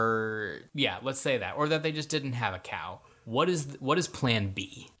 or yeah, let's say that, or that they just didn't have a cow. What is Plan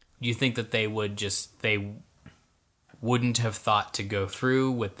B? Do you think that they wouldn't have thought to go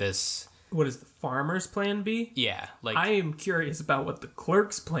through with this? What is the farmer's plan B? Yeah, like I am curious about what the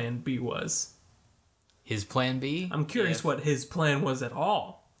clerk's plan B was. His plan B? I'm curious what his plan was at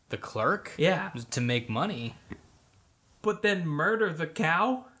all. The clerk? Yeah. To make money. But then murder the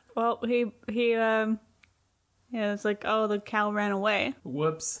cow? Well, it's like, oh, the cow ran away.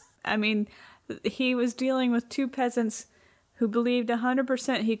 Whoops. I mean, he was dealing with two peasants who believed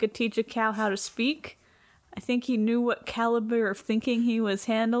 100% he could teach a cow how to speak. I think he knew what caliber of thinking he was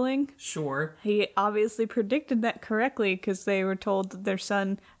handling. Sure. He obviously predicted that correctly because they were told that their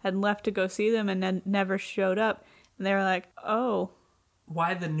son had left to go see them and then never showed up. And they were like, oh,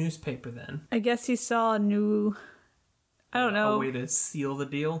 Why the newspaper then? I guess he saw a new... I don't know. A way to seal the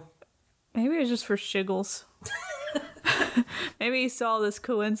deal? Maybe it was just for shiggles. Maybe he saw this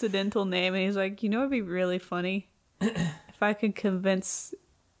coincidental name and he's like, you know, it'd be really funny if I could convince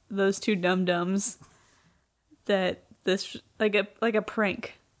those two dum-dums that this, like a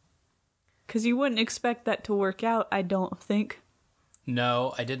prank. Because you wouldn't expect that to work out, I don't think.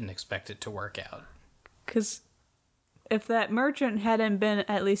 No, I didn't expect it to work out. Because if that merchant hadn't been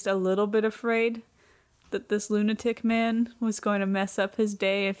at least a little bit afraid that this lunatic man was going to mess up his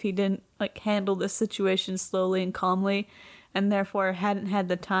day if he didn't handle this situation slowly and calmly, and therefore hadn't had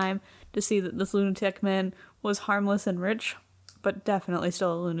the time to see that this lunatic man was harmless and rich, but definitely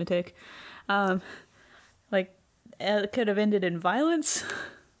still a lunatic. It could have ended in violence.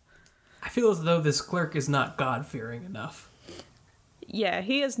 I feel as though this clerk is not God-fearing enough. Yeah,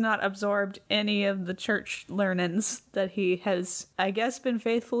 he has not absorbed any of the church learnings that he has, I guess, been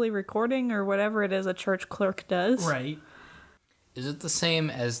faithfully recording or whatever it is a church clerk does. Right. Is it the same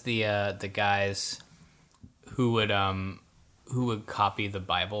as the guys who would copy the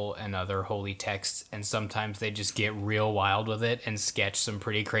Bible and other holy texts, and sometimes they just get real wild with it and sketch some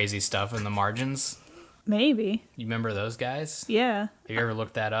pretty crazy stuff in the margins? Maybe. You remember those guys? Yeah. Have you ever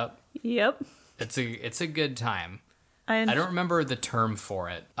looked that up? Yep. It's a good time. I don't remember the term for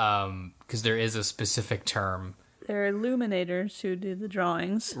it, because there is a specific term. There are illuminators who do the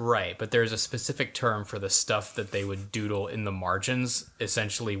drawings. Right, but there's a specific term for the stuff that they would doodle in the margins,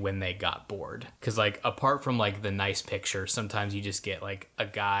 essentially when they got bored. Because, apart from, the nice picture, sometimes you just get, a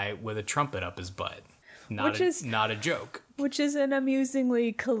guy with a trumpet up his butt. Not a joke. Which is an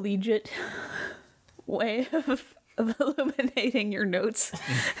amusingly collegiate way of illuminating your notes.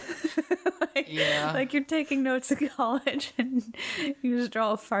 Yeah. You're taking notes in college and you just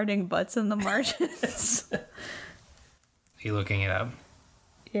draw farting butts in the margins. Are you looking it up?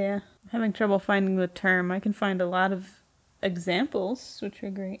 Yeah. I'm having trouble finding the term. I can find a lot of examples, which are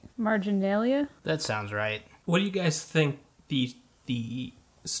great. Marginalia? That sounds right. What do you guys think the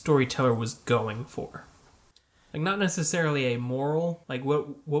storyteller was going for? Not necessarily a moral.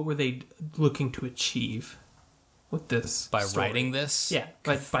 What were they looking to achieve with this By story? writing this? Yeah,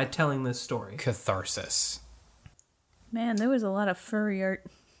 by telling this story. Catharsis. Man, there was a lot of furry art.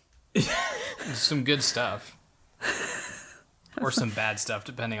 Some good stuff. Or some bad stuff,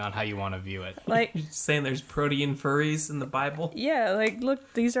 depending on how you want to view it. You're saying there's protean furries in the Bible? Yeah,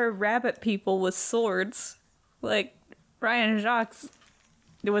 look, these are rabbit people with swords. Brian Jacques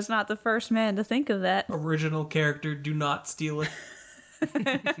was not the first man to think of that. Original character, do not steal it.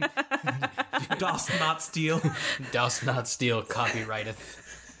 Dost not steal. Dost not steal,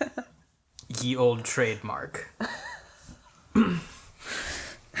 copyrighteth. Ye old trademark.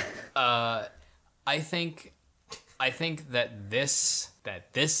 I think that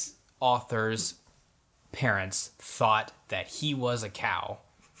this author's parents thought that he was a cow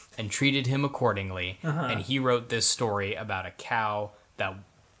and treated him accordingly, and he wrote this story about a cow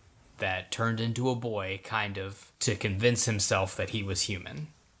that turned into a boy, kind of, to convince himself that he was human.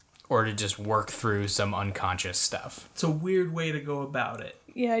 Or to just work through some unconscious stuff. It's a weird way to go about it.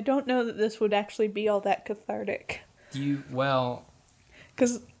 Yeah, I don't know that this would actually be all that cathartic.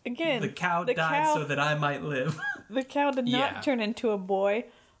 Because, again... The cow died so that I might live. The cow did not turn into a boy.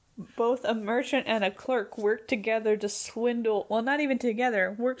 Both a merchant and a clerk worked together to swindle... Well, not even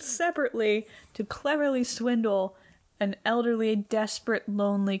together. Worked separately to cleverly swindle an elderly, desperate,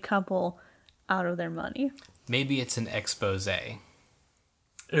 lonely couple out of their money. Maybe it's an expose.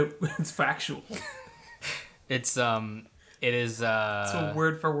 It's factual. It is It's a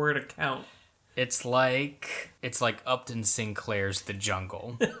word for word account. It's like Upton Sinclair's The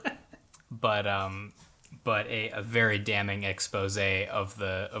Jungle. but a very damning expose of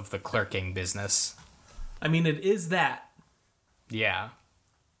the clerking business. I mean, it is that. Yeah.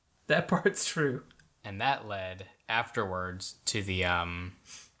 That part's true. And that led afterwards to the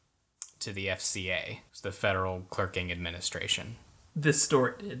FCA, the Federal Clerking Administration. This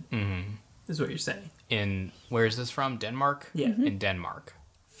story did. Mm-hmm. Is what you're saying. Where is this from? Denmark? Yeah. Mm-hmm. In Denmark.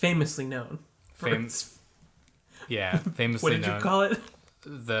 Famously known. Yeah, famously What did known. you call it?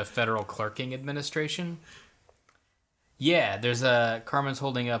 The Federal Clerking Administration. Yeah, Carmen's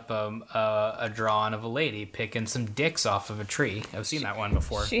holding up a drawing of a lady picking some dicks off of a tree. I've seen that one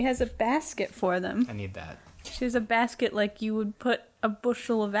before. She has a basket for them. I need that. She has a basket like you would put a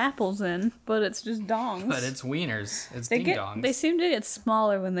bushel of apples in, but it's just dongs. But it's wieners. It's ding-dongs. They seem to get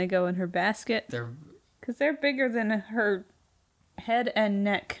smaller when they go in her basket. Because they're bigger than her head and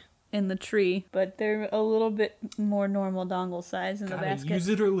neck in the tree, but they're a little bit more normal dongle size in the basket. Use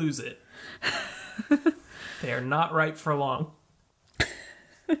it or lose it. They are not right for long.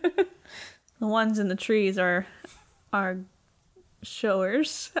 The ones in the trees are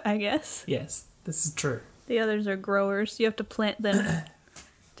showers, I guess. Yes, this is true. The others are growers. You have to plant them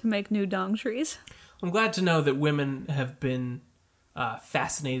to make new dong trees. I'm glad to know that women have been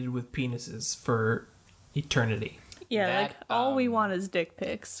fascinated with penises for eternity. Yeah, That, like all we want is dick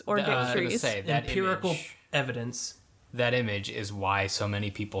pics or I was dick gonna trees. say, that Empirical image, evidence. that image is why so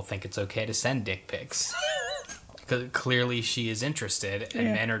many people think it's okay to send dick pics. Because clearly she is interested, and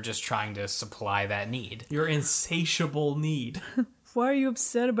Yeah. men are just trying to supply that need. Your insatiable need. Why are you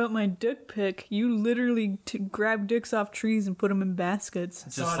upset about my dick pic? You literally grab dicks off trees and put them in baskets.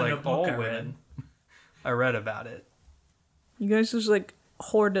 Saw it in a book I read. I read about it. You guys just like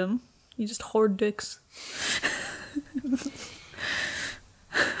hoard them. You just hoard dicks.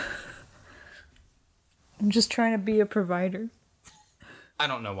 I'm just trying to be a provider. I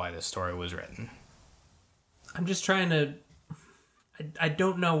don't know why this story was written. I'm just trying to. I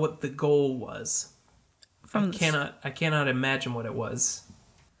don't know what the goal was. From I cannot imagine what it was.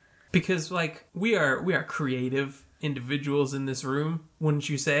 Because like we are creative individuals in this room, wouldn't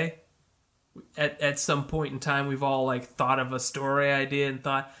you say? At some point in time, we've all like thought of a story idea and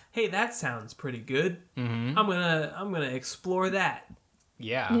thought, "Hey, that sounds pretty good. I'm gonna explore that."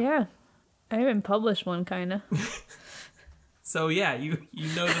 Yeah. Yeah. I even published one, kind of. So yeah, you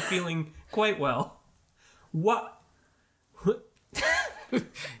know the feeling quite well. What?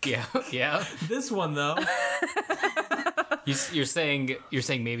 Yeah. Yeah. This one though, You're saying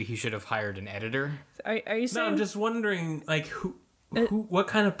maybe he should have hired an editor? Are you no, saying? I'm just wondering, like, who, what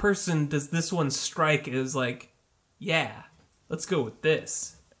kind of person does this one strike as like, yeah, let's go with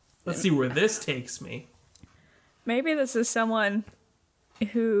this. Let's see where this takes me. Maybe this is someone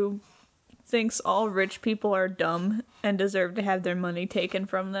who thinks all rich people are dumb and deserve to have their money taken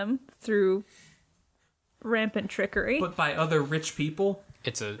from them through rampant trickery. But by other rich people,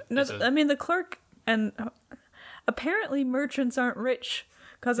 No, I mean, the clerk and apparently merchants aren't rich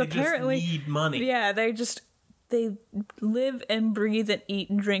because they apparently, just need money. yeah, they live and breathe and eat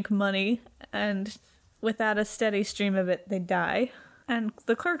and drink money, and without a steady stream of it, they die. And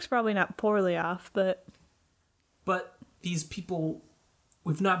the clerk's probably not poorly off, but But these people,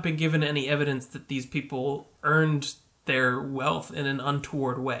 we've not been given any evidence that these people earned their wealth in an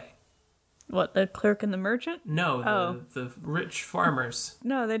untoward way. what, the clerk and the merchant? No, the rich farmers.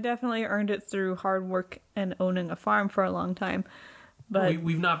 No, they definitely earned it through hard work and owning a farm for a long time. But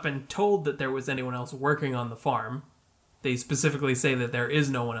We've not been told that there was anyone else working on the farm. They specifically say that there is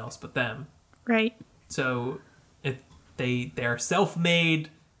no one else but them. right, So they're self-made,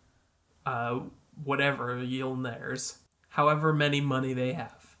 whatever millionaires, however many money they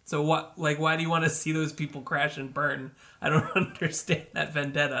have. So why do you want to see those people crash and burn? I don't understand that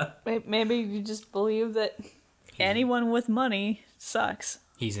vendetta. maybe you just believe that anyone with money sucks,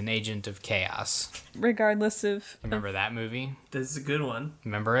 He's an agent of chaos. regardless of. Remember that movie? This is a good one.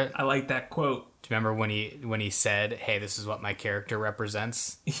 Remember it? I like that quote. Do you remember when he said, "Hey, this is what my character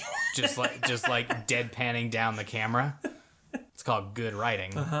represents"? just like deadpanning down the camera. It's called good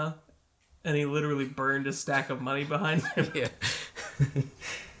writing. And he literally burned a stack of money behind him. Yeah.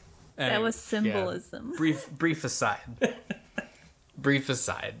 That was Yeah. symbolism. Brief aside. Brief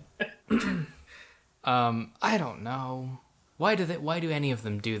aside. I don't know. Why do any of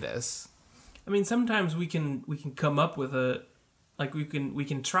them do this? I mean, sometimes we can come up with we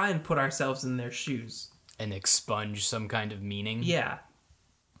can try and put ourselves in their shoes. And expunge some kind of meaning? Yeah.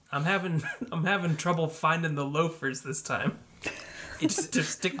 I'm having trouble finding the loafers this time. It's to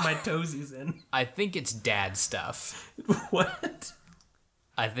stick my toesies in. I think it's dad stuff. What?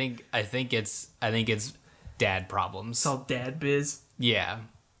 I think it's dad problems. It's all dad biz. Yeah.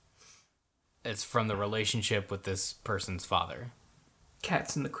 It's from the relationship with this person's father.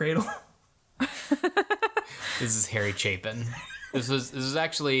 Cats in the cradle. This is Harry Chapin. This was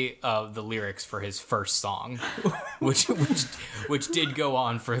actually the lyrics for his first song, which did go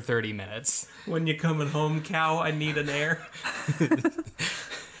on for 30 minutes. When you coming home, cow, I need an air.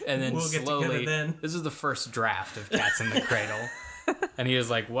 And then We'll get slowly, together then. this is the first draft of Cats in the Cradle. And he was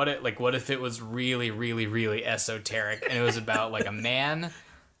like, what if it was really, really, really esoteric, and it was about like a man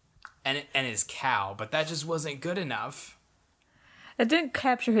and his cow, but that just wasn't good enough. It didn't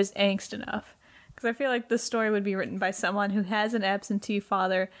capture his angst enough. Because I feel like this story would be written by someone who has an absentee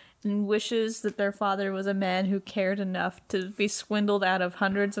father and wishes that their father was a man who cared enough to be swindled out of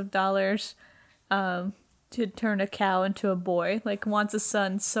hundreds of dollars to turn a cow into a boy. Like, wants a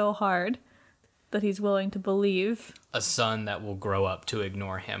son so hard that he's willing to believe. A son that will grow up to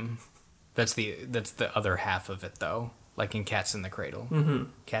ignore him. That's the other half of it, though. Like in Cats in the Cradle.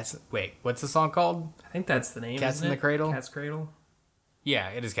 Mm-hmm. Wait, what's the song called? I think that's the name. Cats isn't in the it? Cradle? Cat's Cradle. Yeah,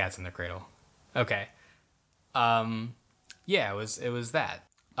 it is Cats in the Cradle. Okay. Yeah, it was that.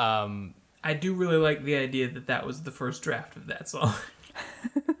 I do really like the idea that was the first draft of that song.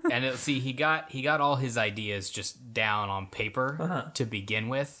 And he got all his ideas just down on paper to begin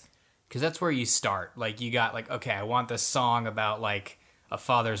with, because that's where you start. Like, you got, like, okay, I want this song about, like, a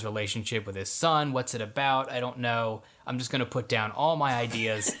father's relationship with his son. What's it about? I don't know. I'm just gonna put down all my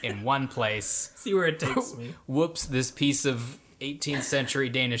ideas in one place. See where it takes me. Whoops! This piece of 18th century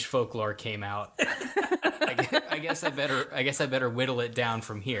Danish folklore came out. I guess I better whittle it down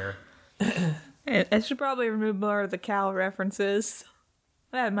from here. I should probably remove more of the cow references.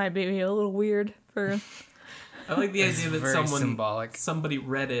 That might be a little weird for... I like the idea that symbolic. somebody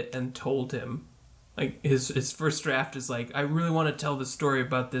read it and told him. Like, his first draft is like, I really want to tell the story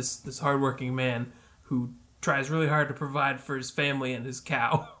about this hardworking man who tries really hard to provide for his family and his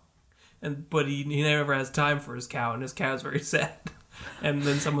cow. But he never has time for his cow, and his cow's very sad. And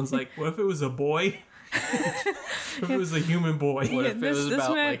then someone's like, what if it was a boy? What if it was a human boy? What if it was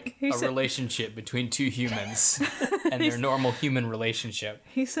about, man, like, a relationship between two humans and their normal human relationship?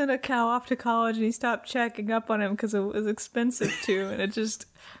 He sent a cow off to college and he stopped checking up on him because it was expensive to, and it just,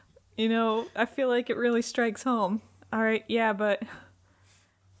 I feel like it really strikes home. All right, yeah, but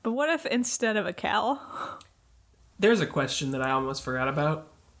what if instead of a cow? There's a question that I almost forgot about.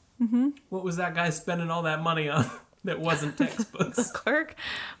 Mm-hmm. What was that guy spending all that money on that wasn't textbooks? The clerk?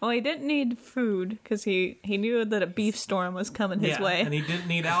 Well, he didn't need food because he knew that a beef storm was coming his way. And he didn't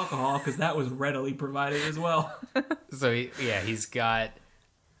need alcohol because that was readily provided as well. So, he's got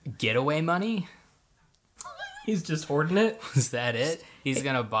getaway money? He's just hoarding it? Is that it? He's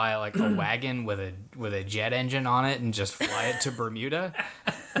gonna buy, like, a wagon with a jet engine on it and just fly it to Bermuda?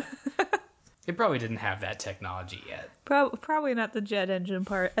 They probably didn't have that technology yet. Probably not the jet engine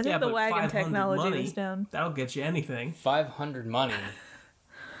part. I think the wagon technology was down. That'll get you anything. 500 money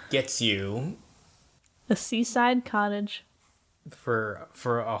gets you a seaside cottage for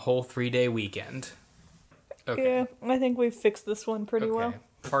a whole 3-day weekend. Okay. Yeah, I think we've fixed this one pretty well.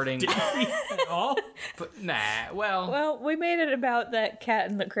 Parting At all? but nah, well, Well, we made it about that cat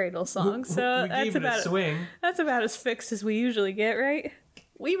in the cradle song, so we gave it a swing. That's about as fixed as we usually get, right?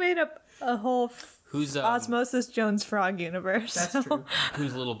 We made up a whole who's Osmosis Jones Frog universe. That's true.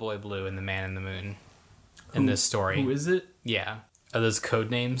 Who's Little Boy Blue and the Man in the Moon in this story? Who is it? Yeah. Are those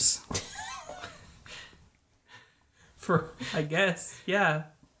code names? I guess, yeah.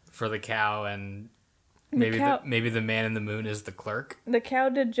 For the cow, and maybe the Man in the Moon is the clerk. The cow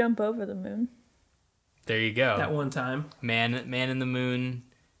did jump over the moon. There you go. That one time. Man in the Moon.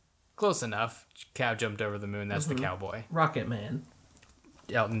 Close enough. Cow jumped over the moon. That's the cowboy. Rocket Man.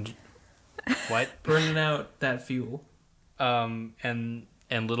 Elton. What? Burning out that fuel. And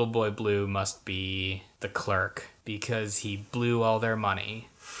Little Boy Blue must be the clerk because he blew all their money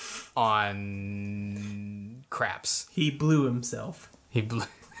on craps. He blew himself. He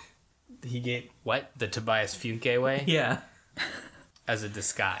gave what? The Tobias Funke way? Yeah. As a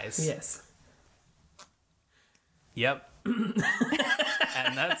disguise. Yes. Yep.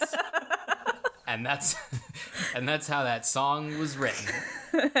 and that's how that song was written.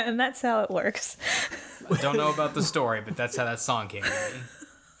 And that's how it works. Don't know about the story, but that's how that song came to me.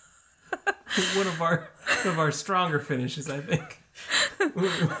 One of our stronger finishes, I think.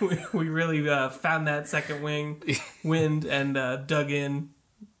 We really found that second wind and dug in,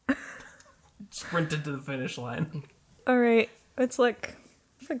 sprinted to the finish line. All right, it's like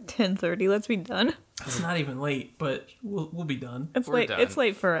 10:30. Let's be done. It's not even late, but we'll be done. It's We're late. done. It's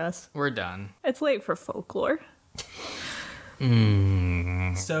late for us. We're done. It's late for folklore.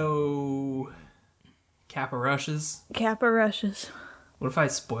 So, Kappa rushes. Kappa rushes. What if I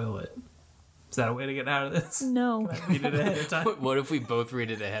spoil it? Is that a way to get out of this? No. Can I read it ahead of time? What if we both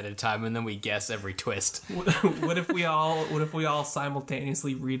read it ahead of time and then we guess every twist? What if we all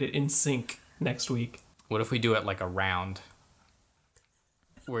simultaneously read it in sync next week? What if we do it like a round?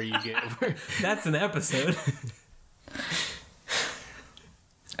 Where you get That's an episode.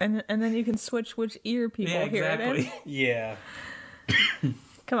 And then you can switch which ear people Yeah, hear it in. exactly. Yeah.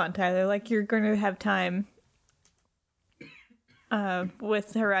 Come on, Tyler. Like, you're going to have time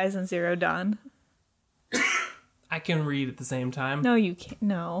with Horizon Zero Dawn. I can read at the same time. No, you can't.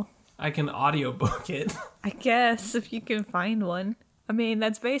 No. I can audiobook it. I guess, if you can find one. I mean,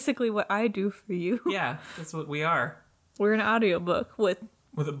 that's basically what I do for you. Yeah, that's what we are. We're an audiobook with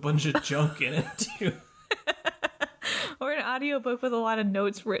With a bunch of junk in it, too. Or an audiobook with a lot of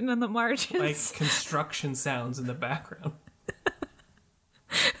notes written on the margins. Like construction sounds in the background.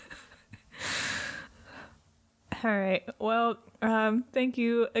 All right. Well, thank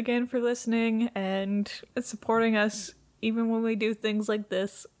you again for listening and supporting us even when we do things like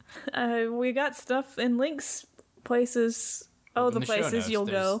this. We got stuff in links, places. Oh, In the show places notes, you'll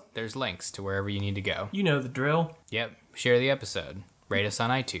go. There's links to wherever you need to go. You know the drill. Yep. Share the episode. Rate us on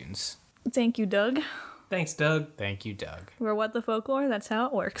iTunes. Thank you, Doug. Thanks, Doug. Thank you, Doug. We're What the Folklore. That's how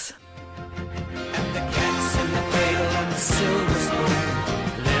it works. And the cat's in the cradle and the silver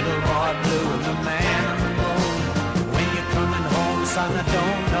spoon, little boy blue and the man on the moon. When you're coming home, son, I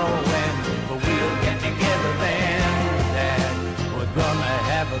don't know when, but we'll get together then, Dad. We're gonna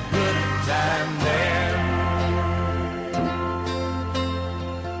have a good time there.